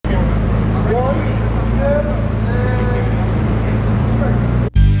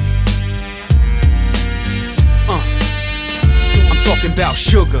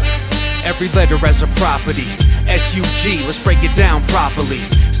sugar. Every letter as a property. S.U.G., let's break it down properly.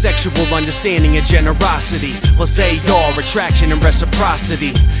 Sexual understanding and generosity, plus S.U.G.A.R, attraction and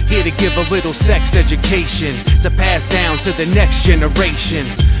reciprocity. Here to give a little sex education to pass down to the next generation.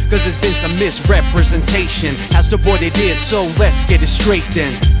 Cause there's been some misrepresentation as to what it is, so let's get it straight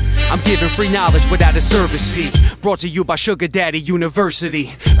then. I'm giving free knowledge without a service fee. Brought to you by Sugar Daddy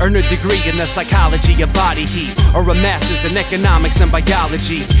University. Earn a degree in the psychology of body heat, or a master's in economics and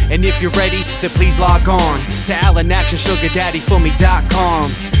biology. And if you're ready, then please log on to AlanActionSugarDaddyForMe.com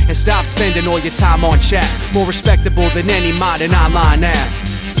and stop spending all your time on chats, more respectable than any modern online app.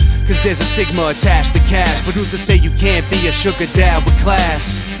 Cause there's a stigma attached to cash, but who's to say you can't be a sugar dad with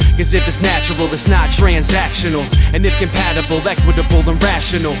class? Cause if it's natural, it's not transactional, and if compatible, equitable and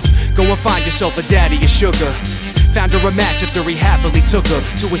rational. Go and find yourself a daddy of sugar. Found her a match after he happily took her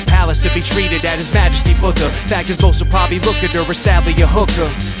to his palace to be treated at his majesty booker. Fact is, most will probably look at her as sadly a hooker,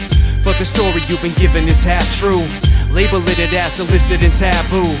 but the story you've been given is half true. Label it as illicit and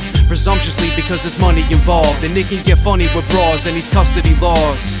taboo, presumptuously because there's money involved, and it can get funny with bras and these custody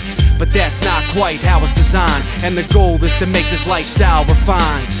laws. But that's not quite how it's designed, and the goal is to make this lifestyle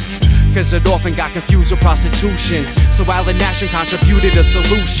refined. Cause it often got confused with prostitution, so Alan Action contributed a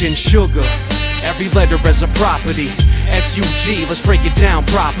solution. Sugar, every letter as a property. S.U.G., let's break it down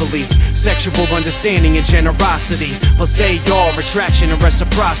properly. Sexual understanding and generosity, plus S.U.G.A.R, attraction and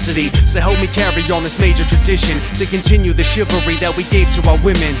reciprocity. So help me carry on this major tradition to continue the chivalry that we gave to our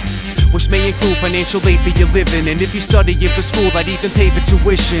women, which may include financial aid for your living. And if you're studying for school, I'd even pay for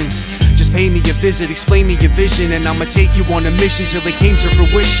tuition. Just pay me a visit, explain me your vision, and I'ma take you on a mission till it came to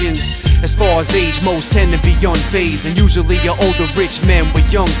fruition. As far as age, most tend to be unfazed, and usually you're older rich men with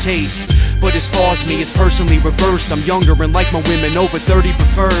young taste. But as far as me, it's personally reversed. I'm younger and like my women over 30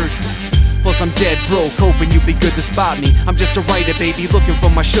 preferred. Plus I'm dead broke, hoping you'd be good to spot me. I'm just a writer, baby, looking for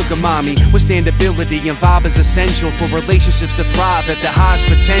my sugar mommy. With standability and vibe is essential for relationships to thrive at the highest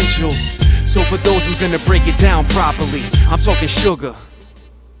potential. So for those, I'm gonna break it down properly. I'm talking sugar,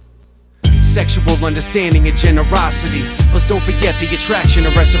 sexual understanding and generosity, plus don't forget the attraction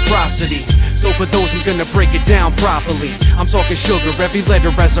and reciprocity. So for those, I'm gonna break it down properly. I'm talking sugar, every letter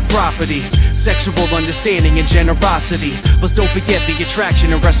as a property. Sexual understanding and generosity, plus don't forget the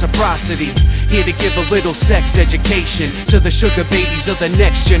attraction and reciprocity. Here to give a little sex education to the sugar babies of the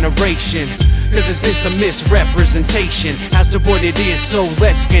next generation. Cause there's been some misrepresentation as to what it is, so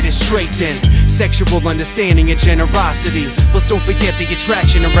let's get it straight then. Sexual understanding and generosity, plus don't forget the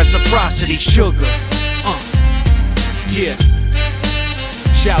attraction and reciprocity. Sugar, yeah.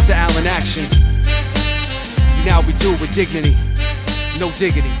 Shout out to Alan Action. You know how we do it with dignity, no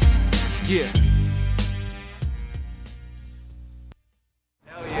diggity, yeah.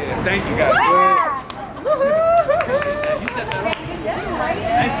 Hell yeah, thank you guys.